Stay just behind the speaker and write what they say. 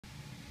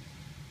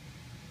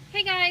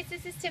Hey guys,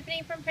 this is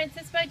Tiffany from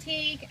Princess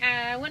Boutique.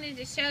 I wanted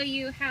to show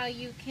you how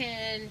you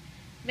can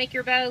make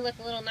your bow look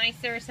a little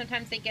nicer.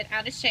 Sometimes they get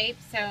out of shape,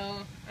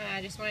 so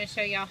I just want to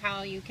show y'all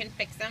how you can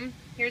fix them.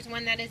 Here's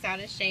one that is out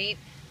of shape.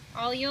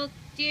 All you'll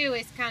do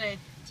is kind of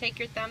take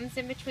your thumbs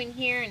in between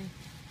here and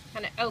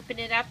kind of open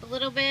it up a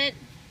little bit,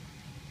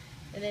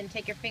 and then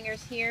take your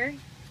fingers here.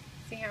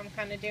 See how I'm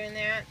kind of doing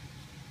that?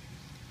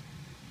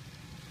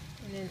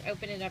 And then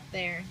open it up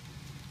there.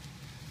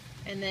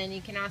 And then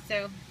you can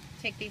also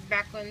take these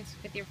back ones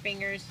with your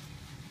fingers,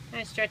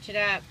 kind of stretch it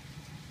up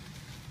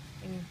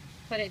and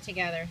put it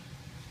together.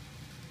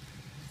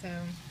 So,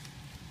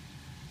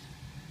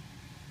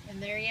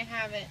 and there you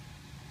have it.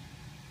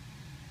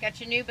 Got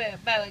your new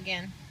bow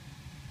again.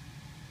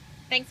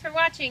 Thanks for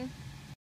watching.